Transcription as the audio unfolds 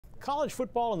College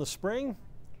football in the spring,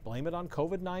 blame it on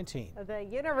COVID-19. The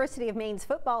University of Maine's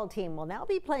football team will now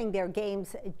be playing their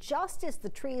games just as the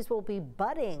trees will be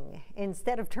budding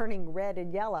instead of turning red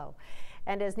and yellow.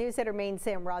 And as News Center Maine's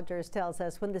Sam Rogers tells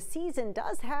us, when the season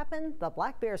does happen, the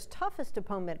Black Bears' toughest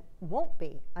opponent won't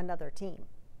be another team.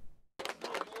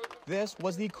 This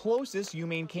was the closest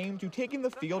UMaine came to taking the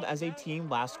field as a team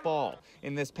last fall.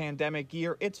 In this pandemic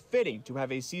year, it's fitting to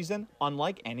have a season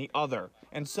unlike any other.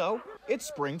 And so, it's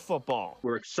spring football.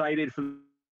 We're excited for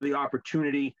the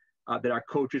opportunity that our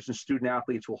coaches and student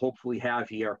athletes will hopefully have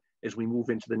here as we move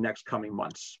into the next coming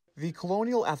months. The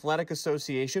Colonial Athletic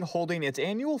Association holding its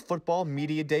annual Football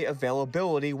Media Day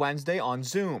availability Wednesday on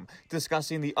Zoom,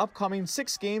 discussing the upcoming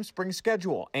 6-game spring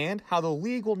schedule and how the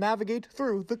league will navigate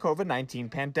through the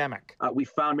COVID-19 pandemic. We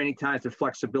found many times that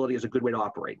flexibility is a good way to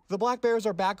operate. The Black Bears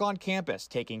are back on campus,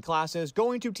 taking classes,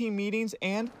 going to team meetings,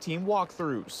 and team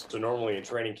walkthroughs. So normally in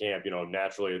training camp,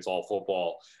 naturally it's all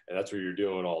football, and that's what you're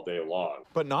doing all day long.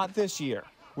 But not this year.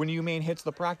 When UMaine hits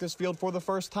the practice field for the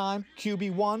first time,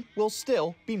 QB1 will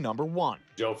still be number 1.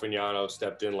 Joe Fagnano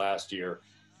stepped in last year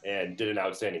and did an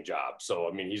outstanding job.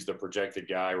 So, he's the projected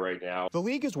guy right now. The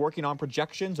league is working on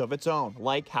projections of its own,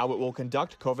 like how it will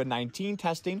conduct COVID-19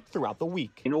 testing throughout the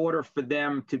week. In order for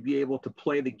them to be able to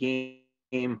play the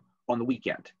game on the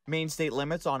weekend. Maine state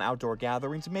limits on outdoor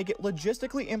gatherings make it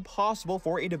logistically impossible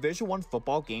for a Division I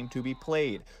football game to be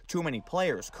played. Too many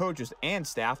players, coaches, and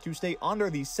staff to stay under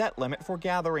the set limit for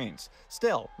gatherings.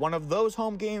 Still, one of those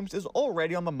home games is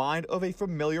already on the mind of a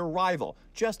familiar rival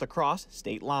just across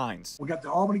state lines. We got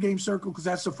the Albany game circled because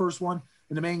that's the first one,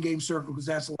 and the Maine game circled because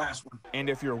that's the last one. And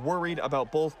if you're worried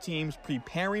about both teams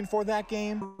preparing for that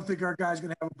game, I don't think our guys are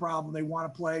going to have a problem. They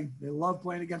want to play. They love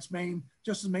playing against Maine,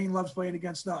 just as Maine loves playing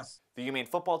against us. The UMaine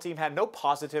football team had no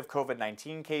positive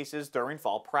COVID-19 cases during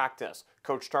fall practice.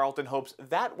 Coach Tarleton hopes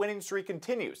that winning streak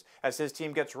continues as his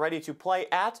team gets ready to play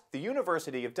at the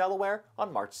University of Delaware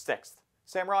on March 6th.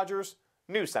 Sam Rogers,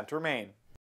 News Center, Maine.